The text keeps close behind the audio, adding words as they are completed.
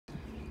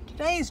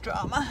Today's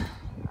drama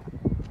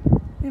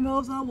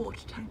involves our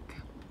water tank,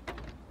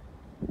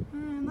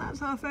 and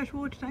that's our fresh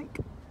water tank,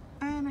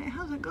 and it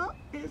hasn't got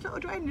its little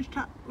drainage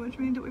tap, which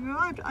means that we've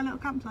arrived at our little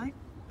campsite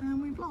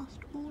and we've lost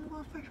all of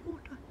our fresh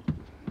water.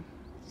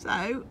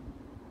 So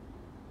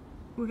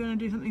we're going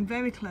to do something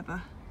very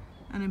clever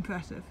and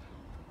impressive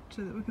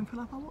so that we can fill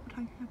up our water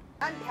tank again.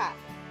 And Kat,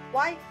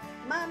 wife,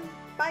 mum,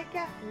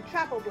 biker and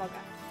travel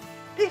blogger.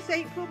 This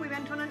April we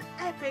went on an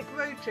epic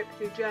road trip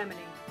through Germany.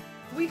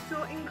 We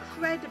saw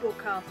incredible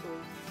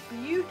castles,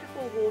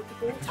 beautiful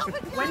waterfalls,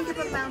 went up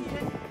a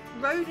mountain,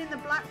 rode in the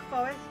Black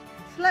Forest,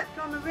 slept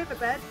on a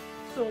riverbed,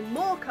 saw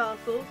more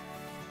castles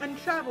and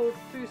travelled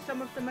through some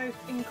of the most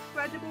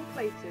incredible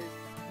places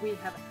we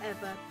have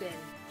ever been.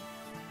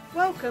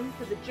 Welcome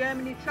to the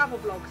Germany Travel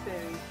Vlog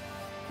series.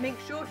 Make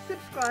sure to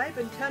subscribe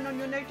and turn on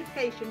your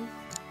notifications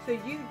so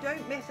you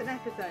don't miss an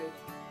episode.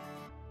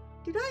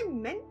 Did I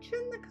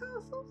mention the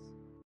castles?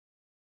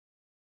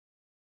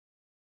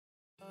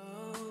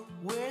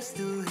 We're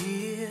still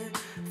here,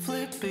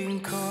 flipping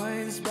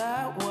coins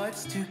about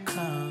what's to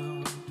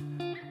come.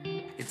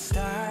 It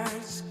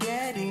starts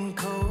getting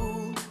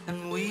cold,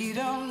 and we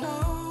don't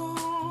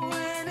know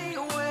any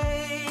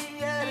way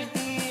out of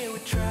here. We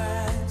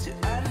try to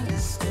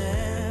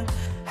understand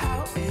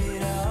how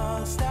it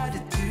all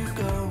started to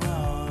go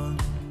wrong,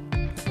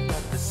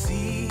 but the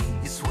sea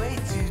is way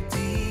too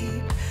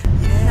deep.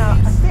 Yeah. Now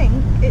I think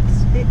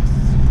it's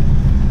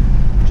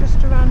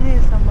just around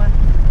here somewhere.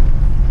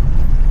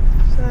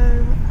 So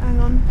hang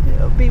on,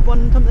 it'll be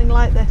something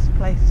like this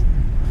place.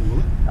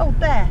 Oh,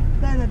 there.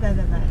 There. I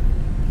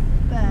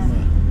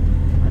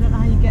don't know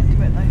how you get to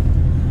it though.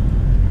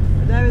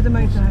 But there is a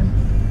motorhome.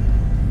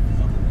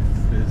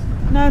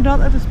 No, not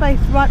there's a space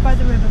right by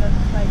the river. There's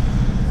a space.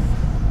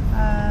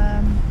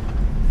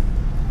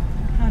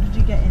 How did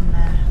you get in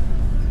there?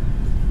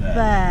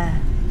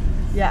 There.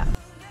 Yeah.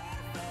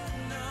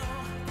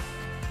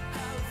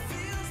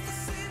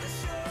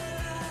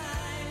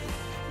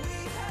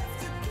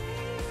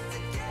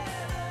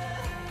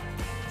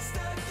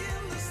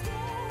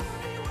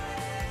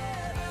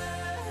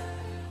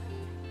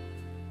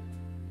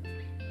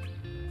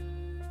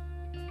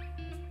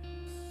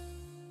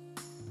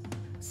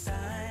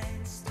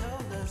 Signs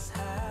told us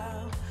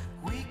how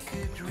we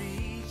could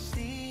reach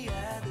the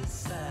other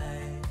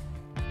side,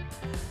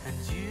 and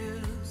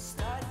you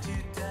start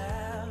to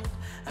doubt.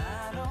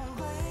 I don't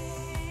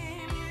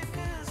blame you,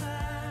 'cause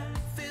I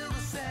feel the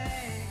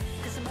same.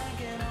 'Cause a man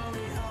can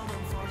only hold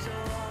on for so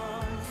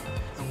long,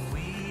 and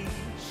we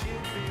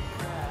should be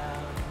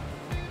proud.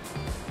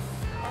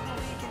 All that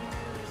we can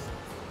do is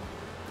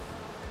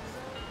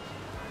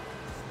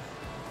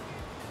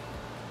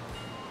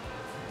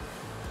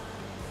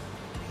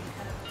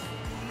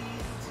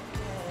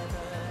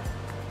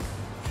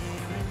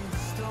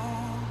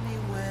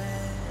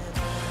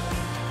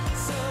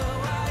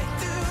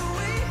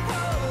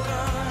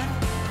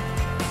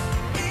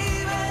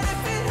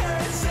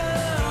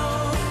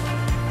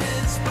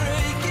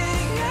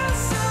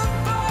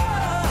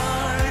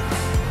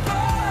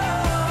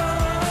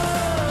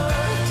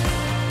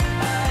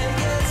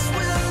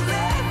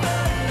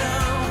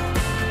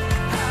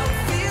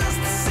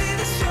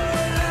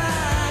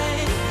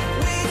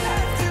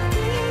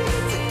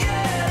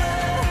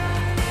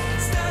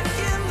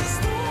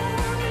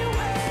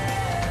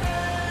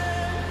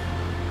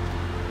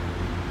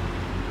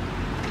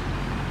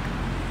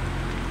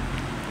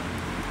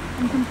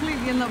I'm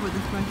completely in love with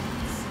this place.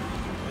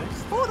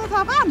 Oh, there's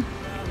our van!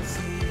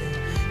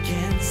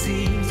 Can't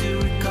seem to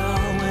recall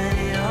when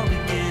it all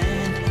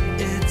began.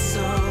 It's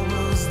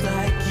almost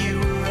like you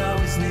were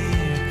always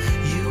near.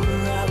 You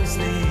were always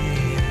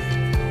near.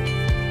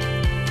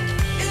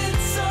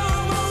 It's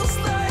almost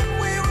like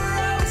we were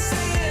always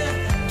here.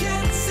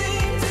 Can't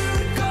seem to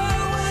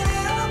recall when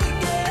it all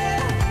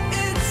began.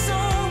 It's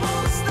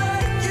almost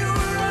like you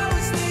were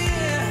always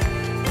near.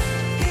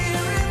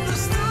 Here in the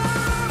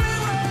stormy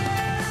weather.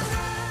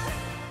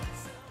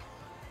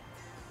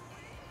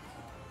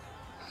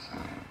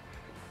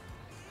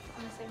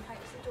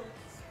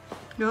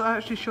 You're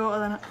actually shorter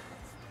than it.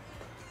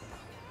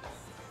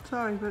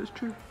 Sorry, but it's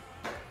true.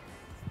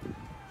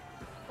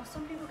 Well,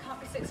 some people can't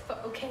be 6 foot,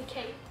 okay,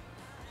 Kate?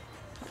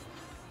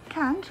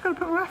 Can, just gotta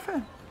put more effort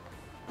in.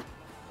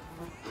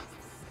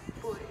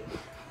 Boy.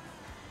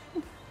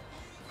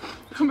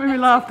 Don't make me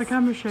laugh, the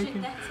camera's shaking.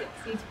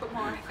 Genetics need to put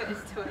more effort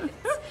into it.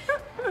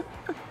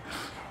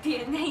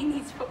 DNA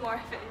needs to put more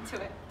effort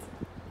into it.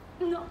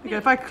 Not me. Okay,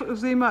 if I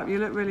zoom up, you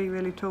look really,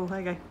 really tall. There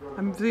you go.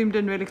 I'm zoomed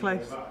in really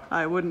close.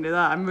 I wouldn't do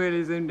that. I'm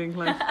really zoomed in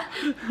close.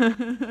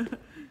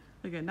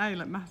 Okay, now you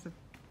look massive.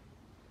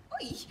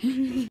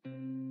 Oi.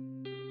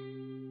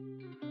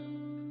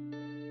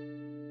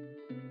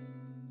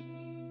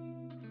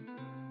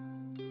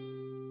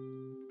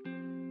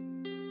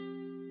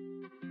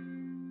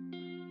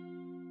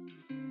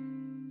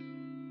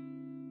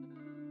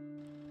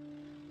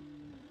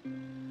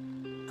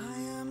 I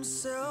am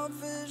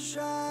selfish,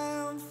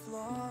 I am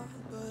flawed,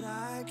 but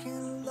I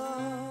can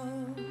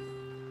love.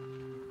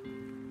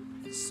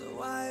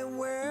 So I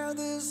wear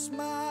this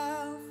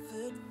smile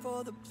fit for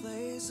for the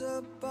place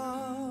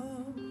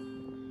above.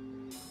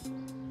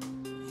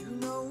 You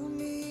know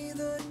me,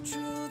 the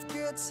truth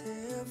gets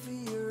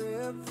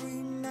heavier every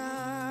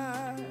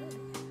night.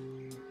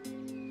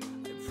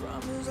 I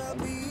promise I'll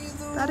be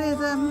the That is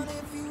one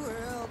if you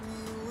help me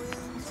win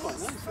this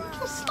fight.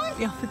 just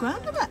slightly off the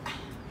ground, isn't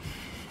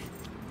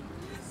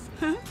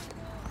it?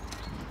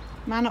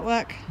 Man at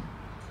work.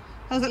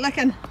 How's it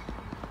looking?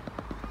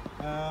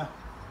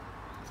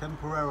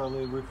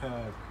 Temporarily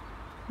repaired.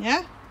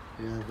 Yeah?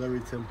 Yeah, very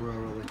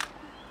temporarily.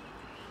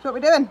 So what are we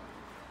doing?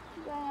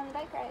 Going on a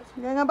bike ride.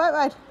 We're going on a bike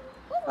ride.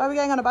 Why are we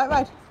going on a bike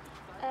ride?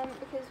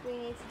 Because we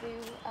need to do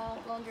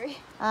laundry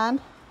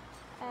And?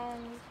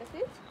 and the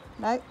food.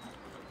 No.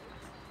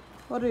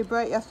 What did we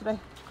break yesterday?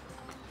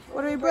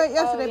 What did we break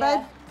yesterday, yeah.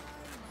 babe?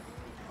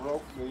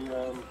 Broke the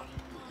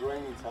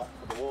drain tap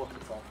for the water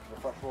tap, the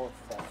fresh water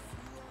tap.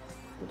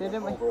 We did,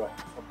 didn't we? Over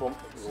a bump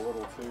that was a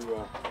little too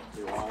wide.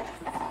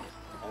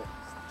 And it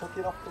took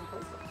it off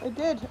completely. We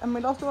did, and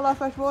we lost all our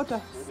fresh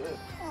water. We did.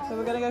 So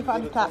we're going to go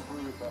find a tap.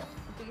 With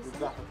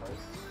Zappa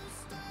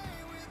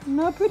face.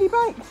 No pretty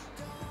bikes.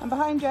 And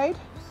behind Jade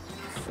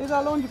is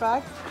our laundry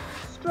bag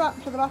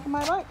strapped to the back of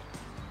my bike.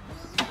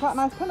 It's quite a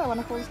nice pillow when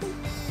I fall asleep.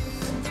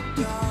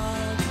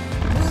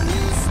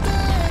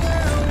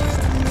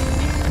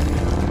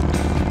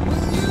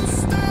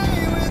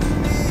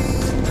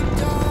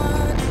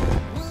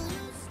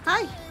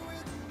 Hi!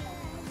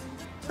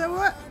 So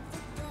we're at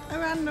a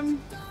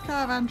random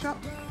caravan shop,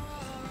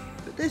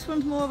 but this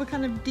one's more of a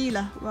kind of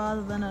dealer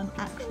rather than an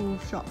actual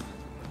shop.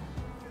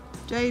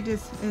 Jade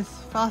is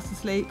fast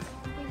asleep.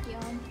 Thank you.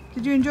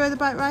 Did you enjoy the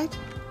bike ride?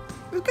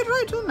 It was good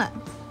ride, wasn't it?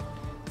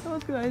 That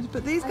was good ride.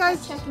 But these I guys...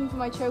 was checking for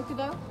my choker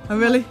though. Oh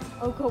really?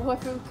 Oh god, what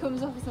if it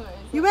comes off or something?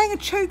 You're wearing a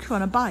choker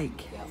on a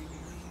bike? Yep.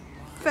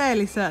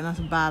 Fairly certain that's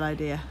a bad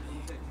idea.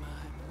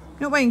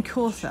 You're not wearing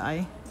corset, are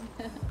you?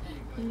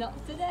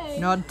 Not today.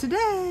 Not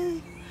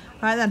today.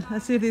 Right then,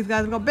 let's see if these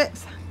guys have got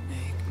bits.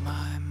 Make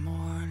my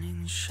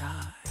morning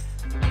shine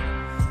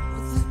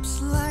with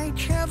lips like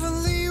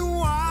heavenly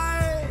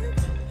wine.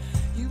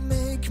 You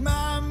make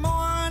my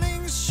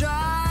morning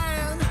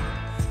shine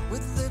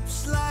with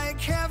lips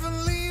like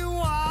heavenly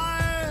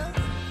wine.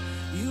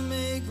 You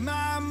make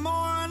my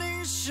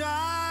morning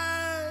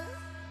shine.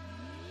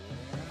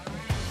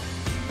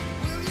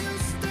 Will you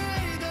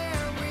stay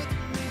there with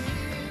me?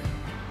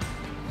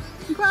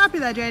 I'm quite happy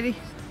there, JD.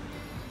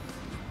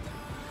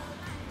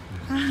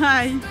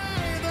 Hi. Stay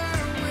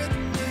there with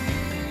me.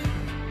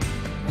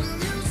 Will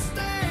you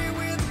stay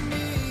with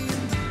me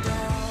in the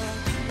dark?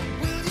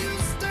 Will you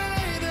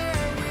stay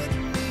there with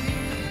me?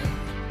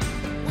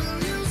 Will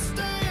you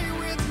stay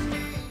with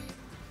me?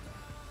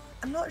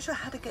 I'm not sure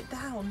how to get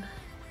down.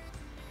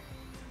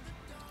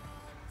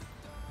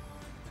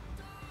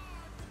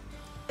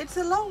 It's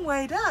a long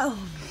way down.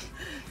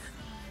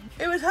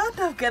 It was hard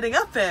enough getting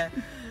up here.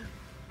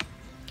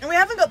 And we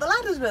haven't got the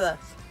ladders with us.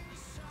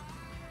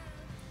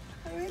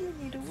 I really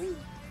need a wee.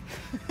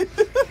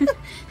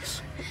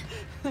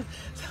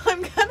 So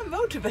I'm kind of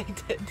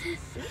motivated.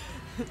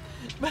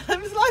 But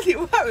I'm slightly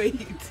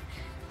worried.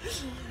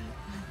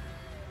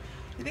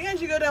 You think I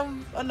should go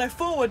down, oh no,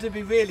 forward would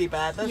be really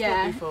bad. Let's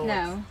not be forward.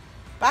 no.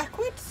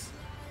 Backwards?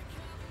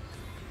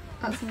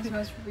 That seems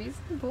most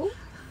reasonable.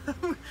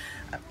 I'm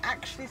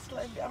actually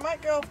slightly, I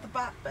might go off the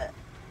back bit.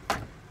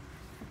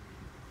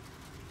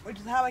 Which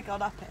is how I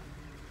got up it.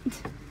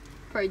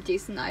 Very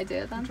decent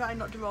idea I'm then. trying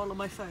not to roll on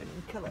my phone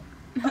and kill it.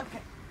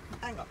 Okay,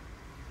 hang on.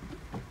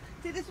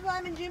 See, this is why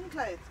I'm in gym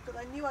clothes, because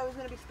I knew I was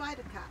going to be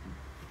Spider Cat.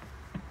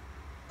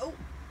 Oh,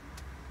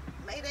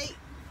 mayday.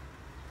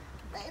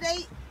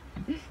 Mayday.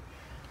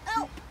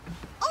 Oh,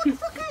 oh,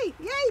 it's okay.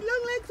 Yay,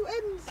 long legs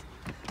wins.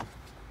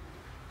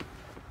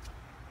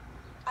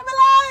 I'm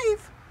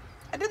alive.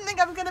 I didn't think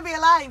I was going to be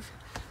alive,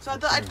 so I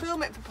thought I'd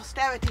film it for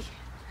posterity.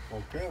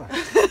 Okay.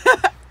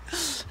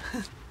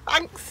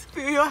 Thanks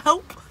for your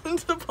help and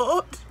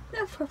support.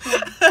 No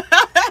problem.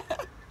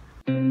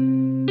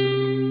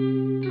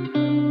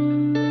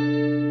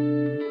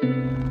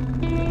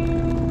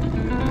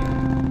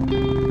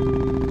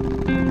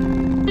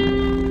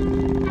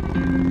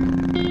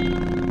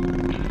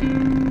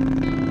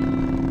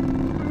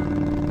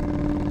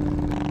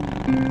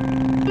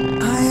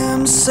 I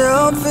am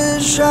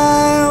selfish,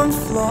 I am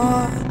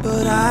flawed,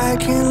 but I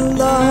can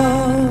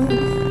love.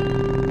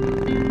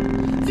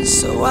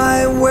 So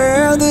I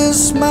wear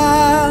this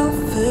smile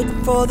fit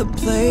for the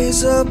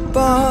place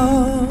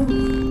above.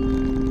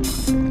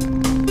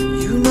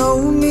 You know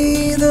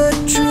me, the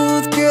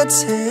truth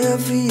gets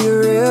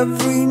heavier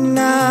every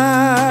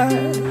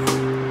night.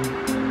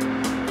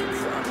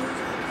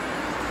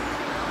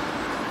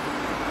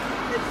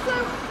 It's so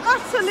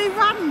utterly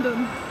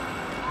random.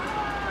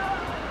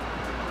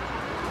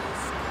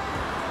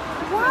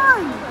 Why?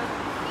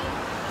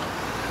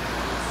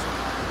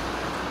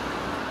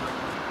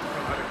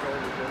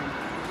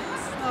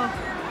 Oh.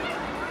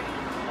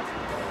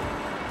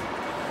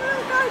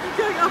 Those guys are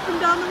going up and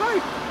down the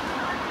road.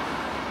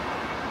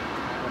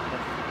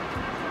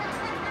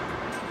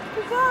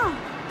 Bizarre.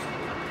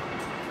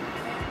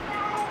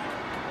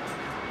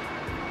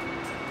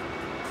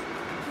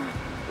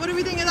 What do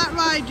we think of that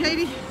ride,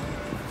 JD?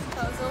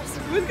 That was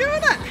awesome. It was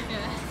good, wasn't it?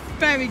 Yeah.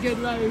 Very good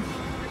road.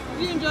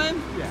 Did you enjoy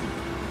him? Yeah.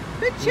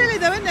 Bit chilly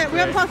though, isn't it? We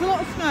haven't passed a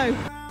lot of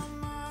snow.